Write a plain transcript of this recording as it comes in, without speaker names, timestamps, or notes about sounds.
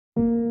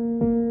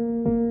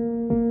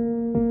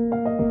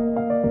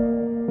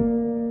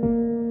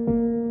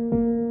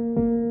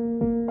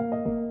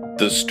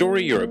The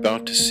story you're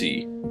about to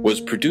see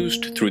was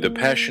produced through the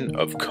passion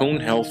of Cone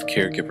Health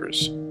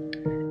caregivers.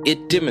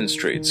 It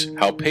demonstrates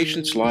how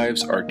patients'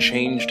 lives are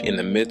changed in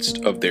the midst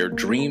of their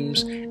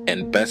dreams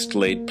and best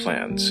laid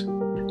plans.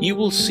 You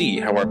will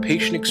see how our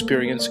patient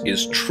experience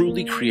is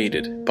truly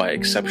created by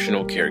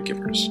exceptional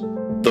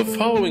caregivers. The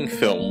following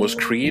film was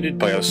created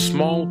by a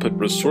small but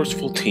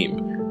resourceful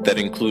team that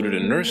included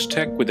a nurse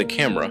tech with a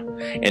camera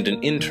and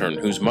an intern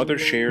whose mother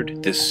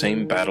shared this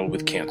same battle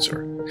with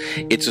cancer.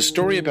 It's a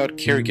story about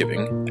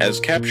caregiving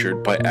as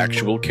captured by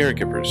actual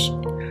caregivers.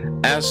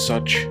 As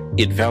such,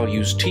 it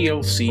values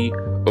TLC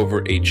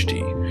over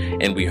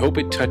HD, and we hope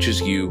it touches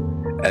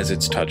you as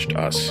it's touched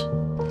us.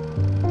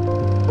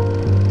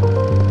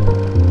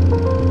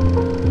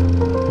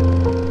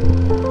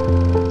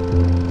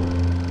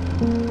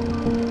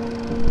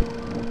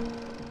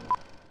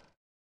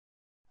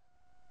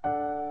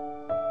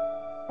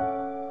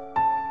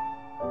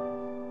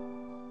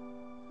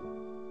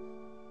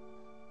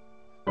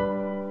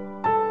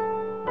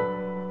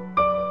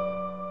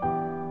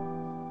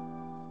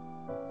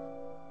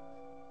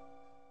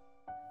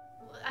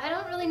 I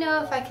don't really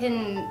know if I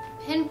can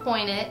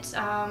pinpoint it,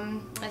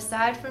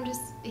 aside from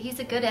just, he's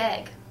a good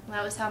egg.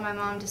 That was how my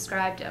mom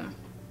described him.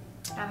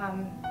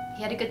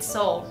 He had a good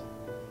soul.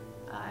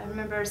 I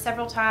remember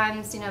several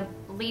times,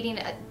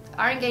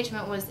 our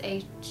engagement was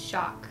a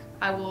shock.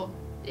 I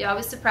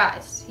was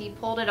surprised. He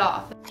pulled it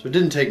off. So it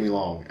didn't take me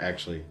long,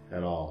 actually,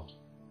 at all.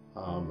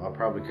 I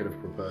probably could have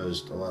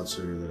proposed a lot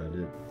sooner than I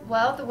did.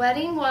 Well, the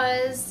wedding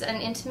was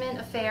an intimate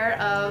affair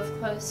of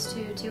close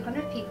to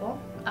 200 people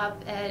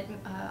up at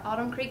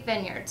Autumn Creek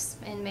Vineyards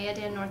in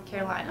Mayodan, North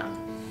Carolina.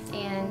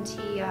 And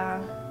he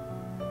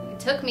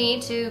took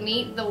me to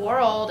meet the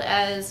world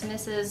as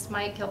Mrs.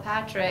 Mike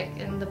Kilpatrick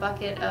in the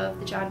bucket of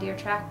the John Deere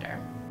tractor.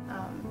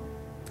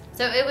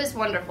 So it was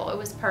wonderful. It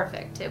was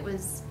perfect. It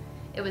was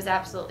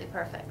absolutely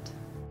perfect.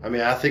 I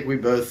mean, I think we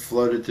both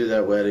floated through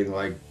that wedding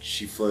like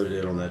she floated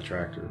in on that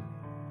tractor.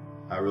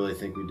 I really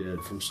think we did,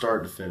 from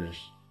start to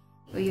finish.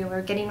 We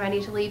were getting ready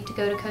to leave to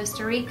go to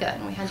Costa Rica,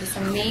 and we had this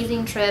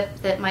amazing trip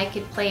that Mike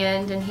had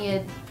planned, and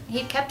he'd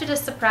kept it a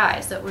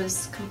surprise. That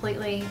was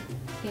completely,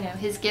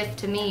 his gift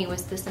to me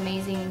was this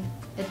amazing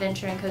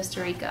adventure in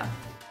Costa Rica.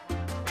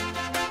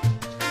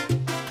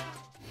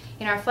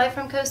 Our flight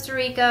from Costa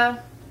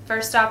Rica,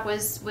 first stop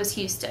was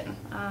Houston.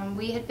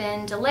 We had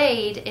been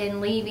delayed in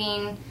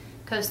leaving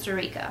Costa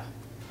Rica.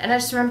 And I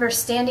just remember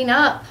standing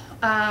up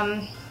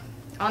on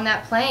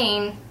that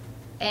plane,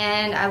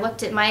 and I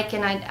looked at Mike,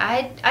 and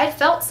I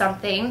felt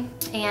something.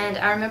 And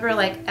I remember,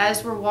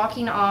 as we're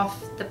walking off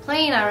the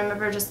plane, I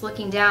remember just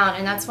looking down,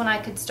 and that's when I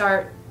could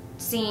start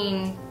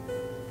seeing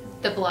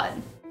the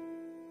blood.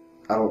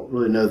 I don't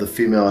really know the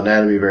female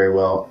anatomy very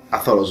well. I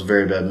thought it was a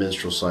very bad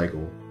menstrual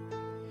cycle.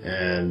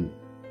 And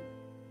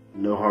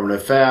no harm, no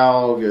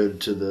foul, go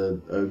to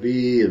the OB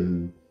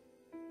and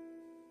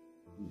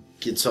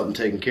get something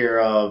taken care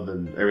of,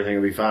 and everything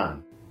will be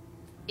fine.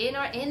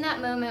 In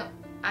that moment,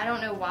 I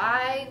don't know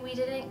why we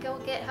didn't go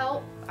get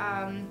help.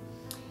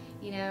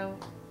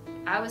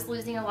 I was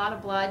losing a lot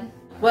of blood.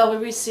 Well, we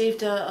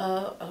received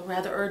a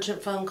rather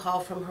urgent phone call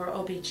from her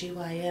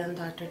OB/GYN,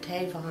 Dr.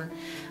 Tavon,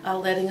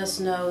 letting us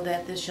know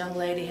that this young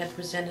lady had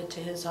presented to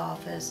his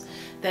office,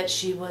 that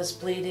she was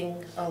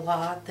bleeding a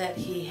lot, that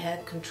he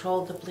had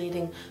controlled the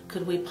bleeding.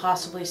 Could we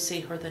possibly see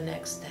her the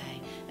next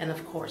day? And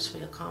of course,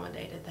 we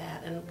accommodated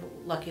that, and we're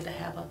lucky to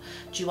have a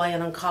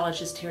GYN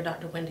oncologist here,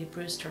 Dr. Wendy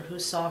Brewster, who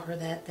saw her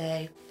that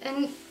day.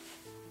 And,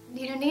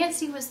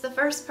 Nancy was the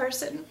first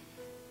person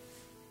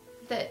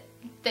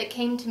that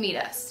came to meet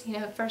us.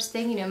 First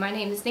thing, my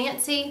name is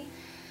Nancy.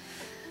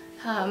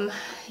 I'm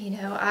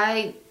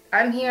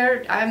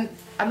here. I'm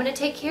gonna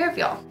take care of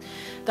y'all.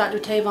 Dr.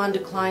 Tavon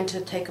declined to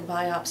take a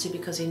biopsy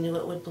because he knew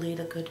it would bleed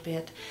a good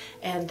bit.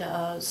 And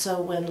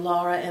so when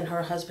Laura and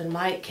her husband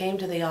Mike came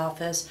to the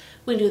office,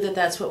 we knew that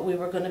that's what we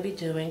were going to be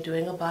doing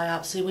a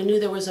biopsy. We knew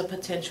there was a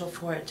potential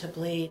for it to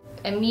bleed.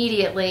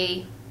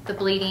 Immediately, the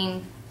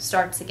bleeding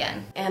starts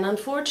again. And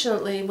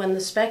unfortunately, when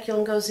the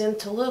speculum goes in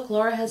to look,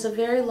 Laura has a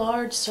very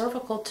large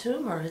cervical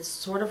tumor. It's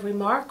sort of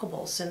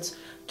remarkable, since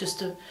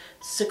just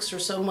 6 or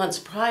so months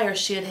prior,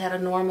 she had had a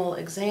normal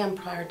exam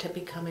prior to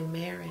becoming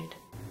married.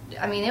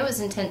 I mean, it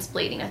was intense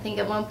bleeding. I think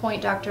at one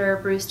point, Dr.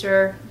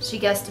 Brewster, she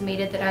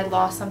guesstimated that I'd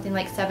lost something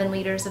like 7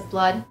 liters of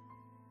blood.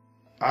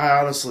 I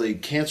honestly,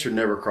 cancer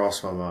never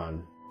crossed my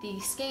mind. The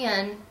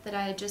scan that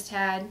I had just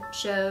had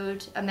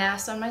showed a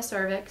mass on my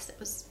cervix. It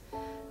was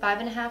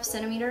 5.5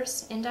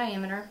 centimeters in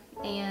diameter,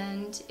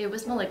 and it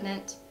was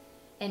malignant,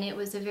 and it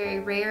was a very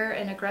rare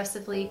and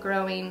aggressively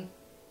growing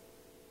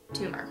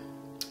tumor.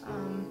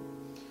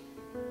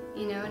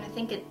 And I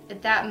think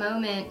at that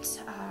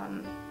moment,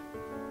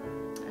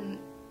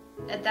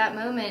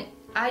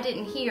 I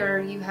didn't hear,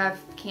 "You have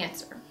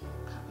cancer."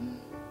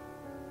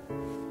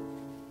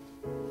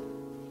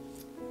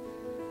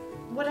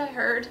 What I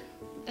heard,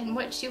 and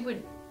what she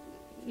would,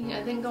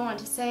 then go on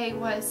to say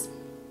was,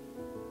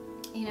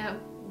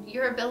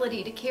 your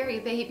ability to carry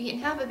a baby and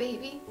have a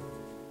baby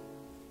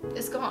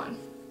is gone.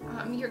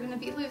 You're going to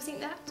be losing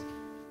that.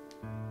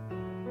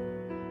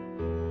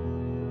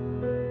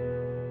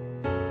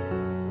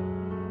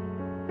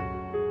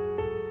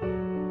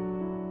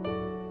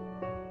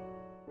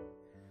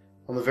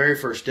 on the very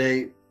first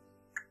date,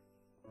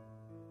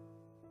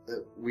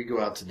 we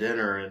go out to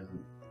dinner and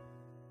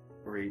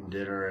we're eating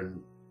dinner,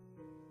 and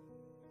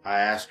I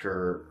asked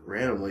her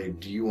randomly,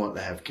 "Do you want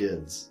to have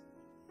kids?"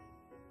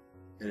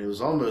 And it was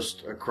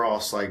almost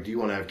across like, "Do you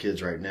want to have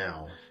kids right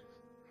now?"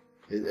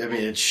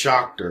 It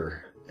shocked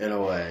her in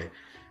a way.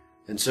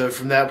 And so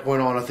from that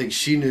point on, I think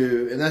she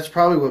knew, and that's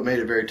probably what made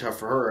it very tough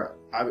for her.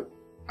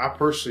 I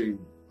personally,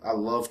 I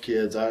love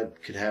kids. I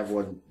could have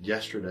one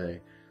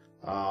yesterday,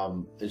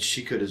 and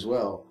she could as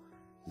well.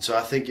 And so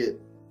I think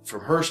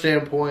from her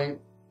standpoint,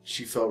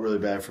 she felt really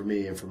bad for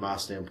me, and from my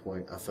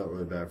standpoint, I felt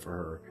really bad for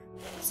her.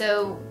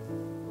 So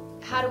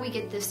how do we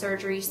get this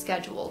surgery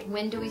scheduled?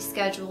 When do we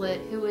schedule it?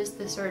 Who is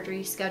the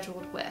surgery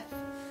scheduled with?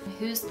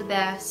 Who's the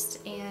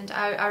best? And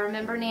I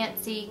remember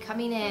Nancy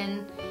coming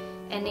in,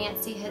 and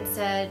Nancy had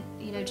said,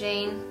 you know,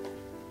 "Jane,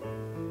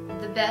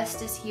 the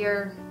best is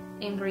here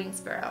in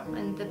Greensboro,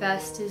 and the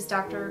best is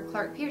Dr.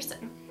 Clark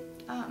Pearson."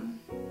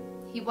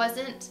 He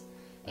wasn't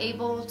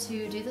able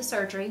to do the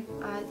surgery.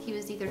 He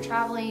was either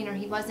traveling or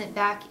he wasn't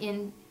back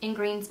in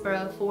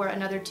Greensboro for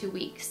another 2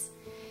 weeks.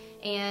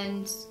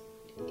 And,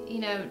 you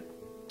know,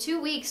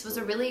 2 weeks was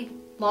a really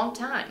long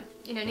time.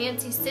 You know,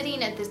 Nancy's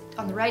sitting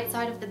on the right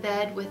side of the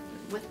bed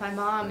with my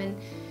mom, and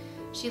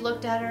she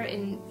looked at her,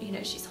 and, you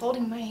know, she's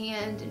holding my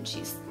hand, and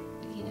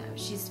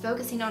she's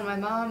focusing on my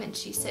mom, and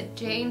she said,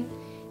 "Jane,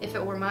 if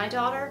it were my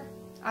daughter,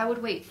 I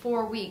would wait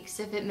 4 weeks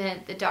if it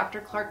meant that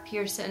Dr. Clark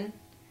Pearson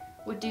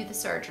would do the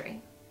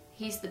surgery.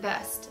 He's the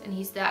best, and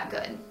he's that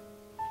good."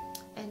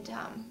 And,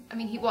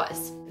 he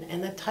was.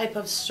 And the type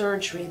of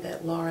surgery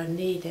that Laura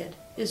needed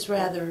is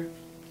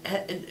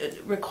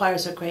it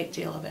requires a great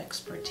deal of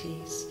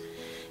expertise.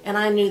 And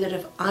I knew that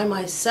if I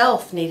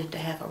myself needed to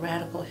have a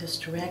radical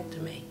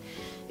hysterectomy,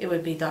 it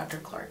would be Dr.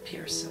 Clark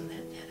Pearson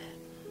that did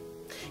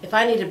it. If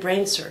I needed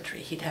brain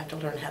surgery, he'd have to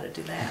learn how to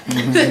do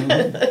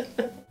that.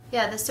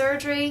 Yeah, the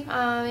surgery,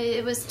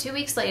 it was 2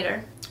 weeks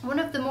later. One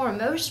of the more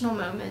emotional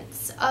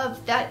moments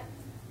of that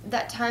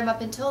time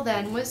up until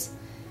then was,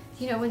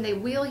 you know, when they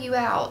wheel you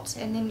out,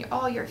 and then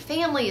all your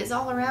family is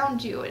all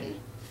around you, and,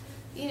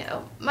 you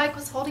know, Mike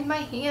was holding my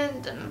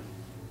hand, and,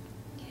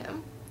 you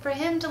know, for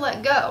him to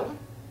let go,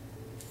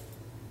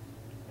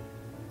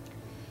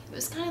 it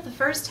was kind of the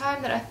first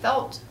time that I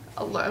felt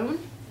alone.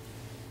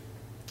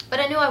 But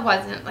I knew I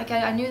wasn't. Like,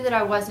 I knew that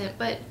I wasn't,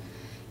 but,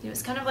 you know, it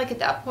was kind of like at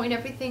that point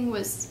everything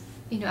was,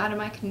 you know, out of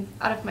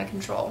my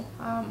control.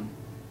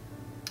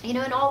 You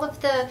know, and all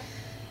of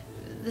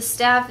the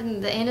staff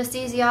and the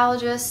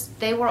anesthesiologists,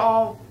 they were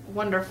all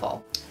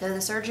wonderful. So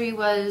the surgery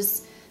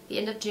was the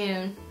end of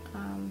June.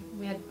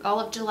 We had all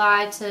of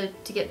July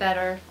to get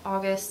better,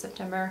 August,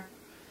 September,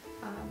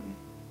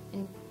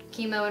 and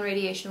chemo and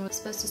radiation was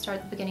supposed to start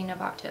at the beginning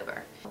of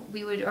October.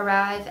 We would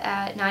arrive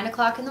at 9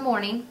 o'clock in the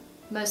morning,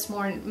 most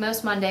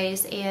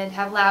Mondays, and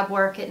have lab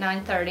work at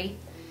 9:30.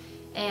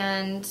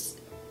 And,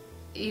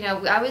 you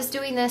know, I was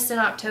doing this in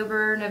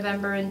October,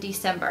 November, and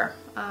December.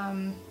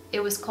 It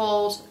was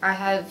cold. I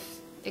have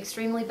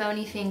extremely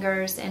bony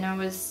fingers, and I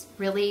was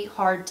really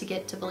hard to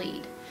get to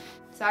bleed.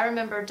 So I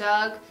remember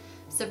Doug,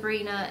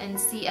 Sabrina, and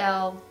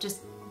CL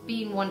just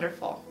being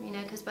wonderful, you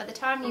know, because by the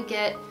time you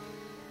get,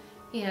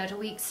 you know, to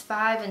weeks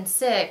 5 and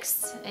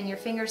 6, and your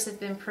fingers have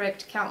been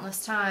pricked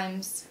countless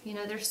times, you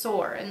know, they're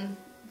sore, and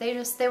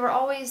they were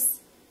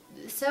always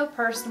so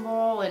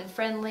personable and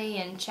friendly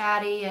and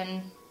chatty.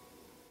 And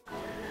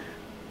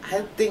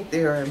I think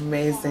they're an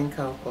amazing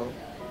couple,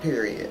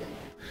 period.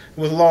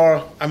 With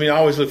Laura, I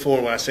always look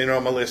forward when I seen her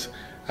on my list.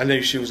 I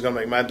knew she was going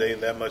to make my day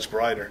that much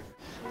brighter.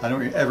 I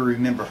don't ever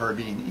remember her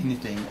being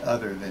anything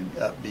other than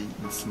upbeat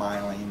and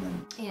smiling.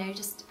 And you know,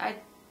 I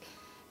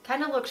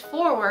kind of looked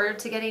forward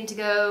to getting to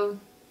go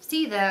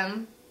see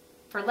them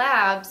for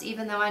labs,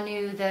 even though I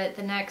knew that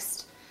the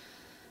next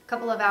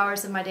couple of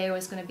hours of my day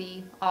was going to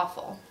be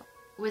awful.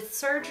 With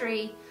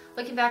surgery,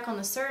 looking back on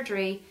the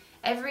surgery,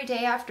 every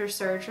day after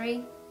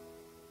surgery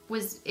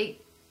was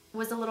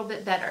a little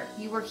bit better.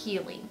 You were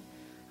healing.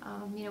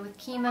 You know, with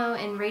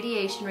chemo and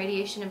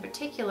radiation in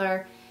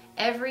particular,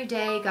 every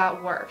day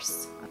got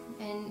worse.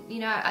 And, you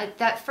know,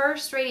 that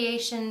first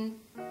radiation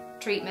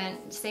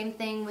treatment, same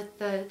thing with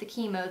the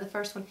chemo, the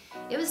first one,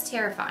 it was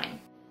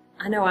terrifying.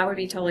 I know I would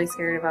be totally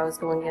scared if I was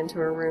going into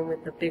a room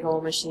with the big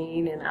old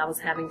machine and I was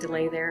having to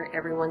lay there.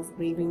 Everyone's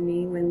leaving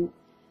me when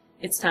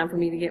it's time for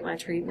me to get my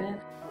treatment.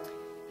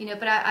 You know,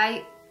 but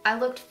I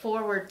looked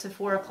forward to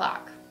 4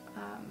 o'clock.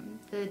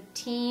 The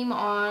team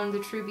on the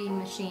TrueBeam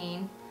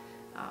machine,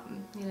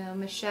 you know,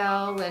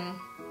 Michelle and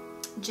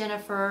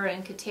Jennifer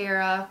and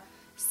Katera,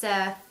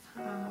 Seth,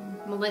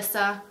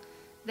 Melissa,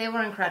 they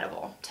were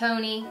incredible.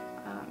 Tony,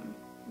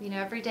 you know,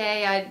 every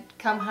day I'd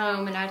come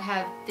home and I'd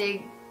have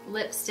big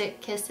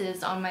lipstick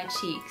kisses on my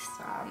cheeks.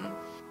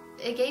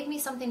 It gave me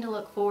something to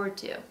look forward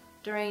to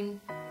during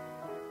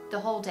the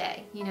whole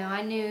day. You know,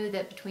 I knew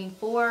that between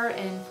 4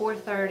 and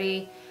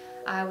 4:30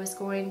 I was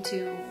going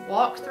to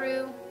walk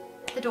through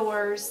the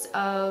doors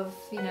of,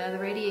 you know, the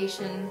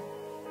radiation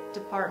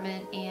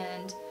department,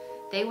 and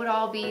they would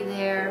all be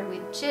there.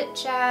 We'd chit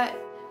chat.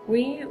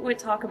 We would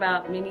talk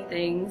about many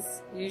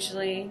things,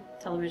 usually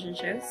television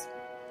shows.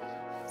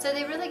 So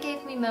they really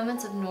gave me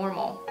moments of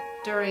normal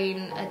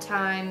during a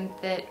time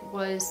that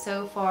was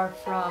so far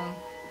from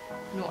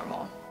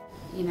normal.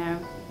 You know,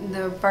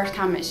 the first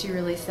comment she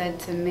really said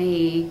to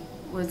me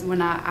was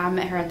when I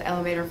met her at the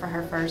elevator for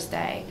her first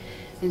day.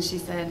 And she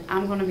said,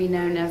 "I'm going to be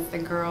known as the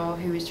girl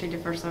who was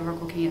treated for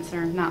cervical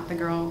cancer, not the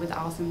girl with the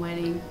awesome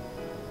wedding."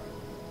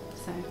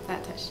 So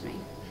that touched me.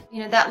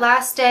 You know, that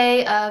last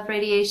day of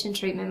radiation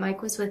treatment,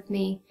 Mike was with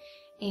me,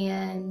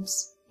 and,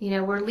 you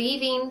know, we're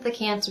leaving the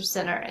cancer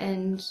center,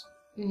 and,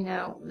 you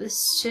know,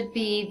 this should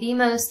be the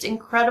most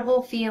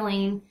incredible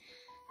feeling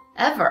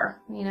ever.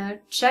 You know,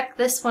 check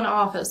this one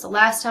off. It was the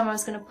last time I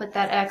was going to put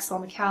that X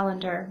on the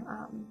calendar.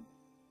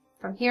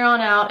 From here on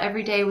out,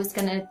 every day was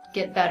going to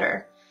get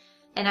better.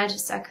 And I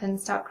couldn't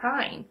stop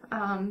crying.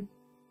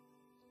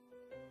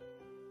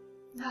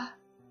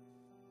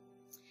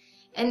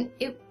 And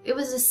it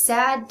was a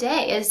sad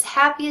day. As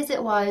happy as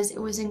it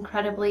was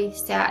incredibly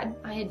sad.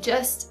 I had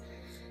just,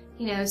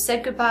 you know,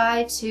 said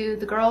goodbye to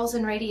the girls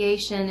in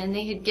radiation, and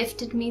they had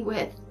gifted me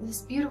with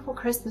this beautiful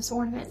Christmas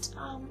ornament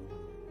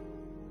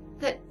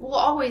that will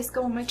always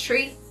go on my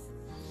tree.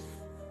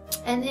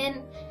 And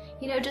then,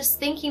 you know, just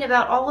thinking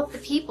about all of the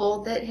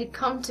people that had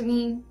come to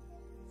mean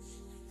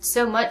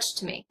so much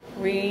to me.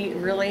 We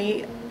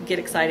really get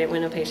excited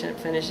when a patient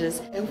finishes.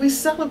 And we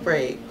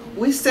celebrate.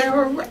 We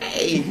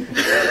celebrate.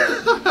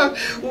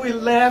 We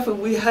laugh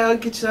and we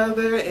hug each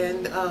other,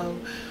 and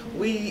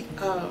we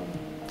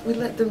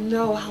let them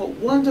know how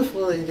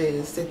wonderful it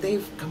is that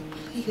they've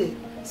completed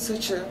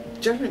such a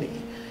journey.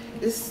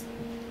 It's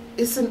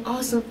an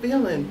awesome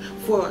feeling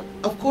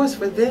of course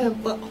for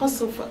them, but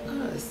also for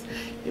us.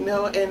 You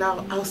know, and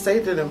I'll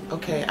say to them,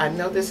 okay, I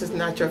know this is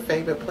not your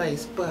favorite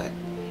place, but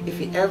if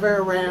you're ever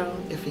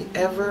around, if you're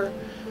ever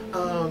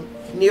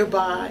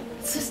nearby,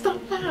 just stop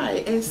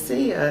by and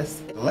see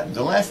us.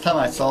 The last time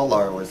I saw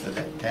Laura was at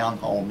that town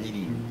hall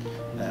meeting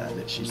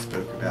that she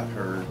spoke about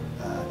her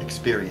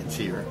experience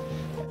here.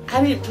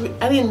 I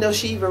didn't know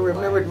she even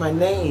remembered my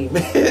name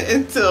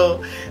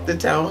until the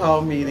town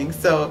hall meeting,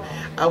 so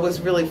I was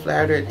really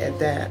flattered at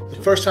that.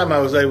 The first time I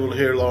was able to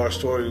hear Laura's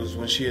story was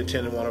when she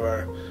attended one of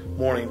our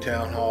morning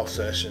town hall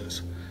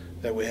sessions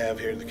that we have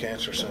here at the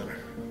Cancer Center.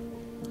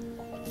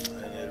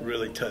 And it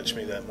really touched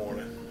me that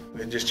morning.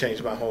 It just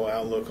changed my whole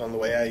outlook on the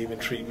way I even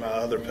treat my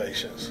other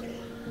patients.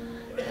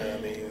 And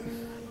I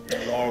mean,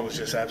 Laura was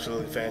just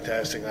absolutely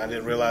fantastic. I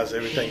didn't realize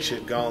everything she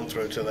had gone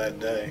through till that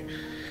day.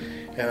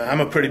 And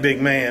I'm a pretty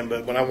big man,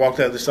 but when I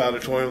walked out of this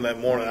auditorium that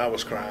morning, I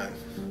was crying.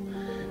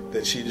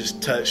 That she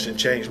just touched and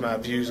changed my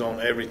views on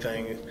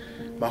everything,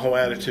 my whole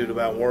attitude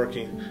about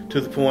working,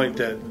 to the point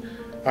that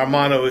our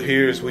motto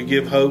here is we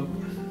give hope,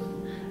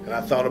 and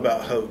I thought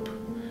about hope.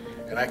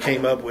 And I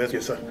came up with,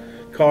 it's a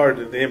card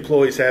that the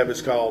employees have,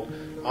 it's called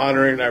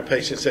Honoring Our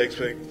Patients'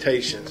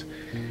 Expectations.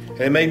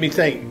 And it made me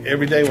think,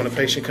 every day when a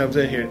patient comes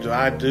in here, do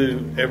I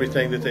do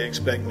everything that they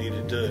expect me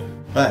to do?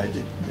 But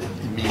it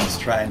means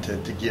trying to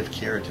give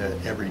care to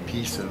every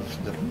piece of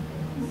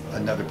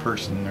another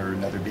person or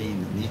another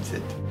being that needs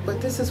it. But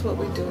this is what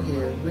we do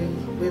here.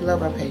 We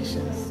love our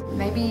patients.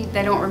 Maybe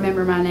they don't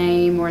remember my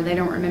name or they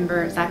don't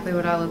remember exactly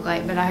what I look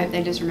like, but I hope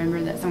they just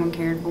remember that someone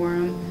cared for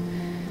them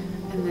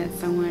and that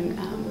someone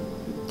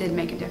did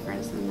make a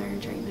difference in their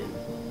treatment.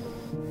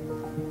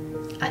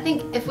 I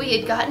think if we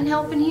had gotten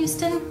help in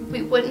Houston,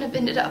 we wouldn't have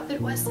ended up at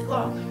Wesley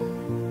Long.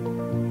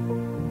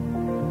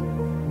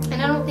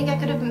 And I don't think I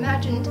could have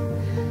imagined,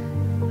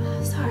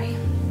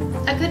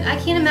 I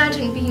can't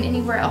imagine being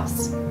anywhere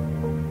else.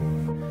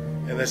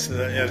 And that's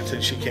the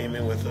attitude she came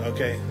in with.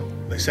 Okay,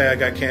 they say I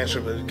got cancer,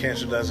 but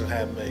cancer doesn't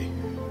have me.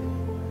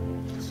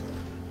 So,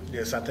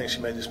 yes, I think she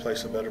made this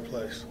place a better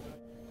place.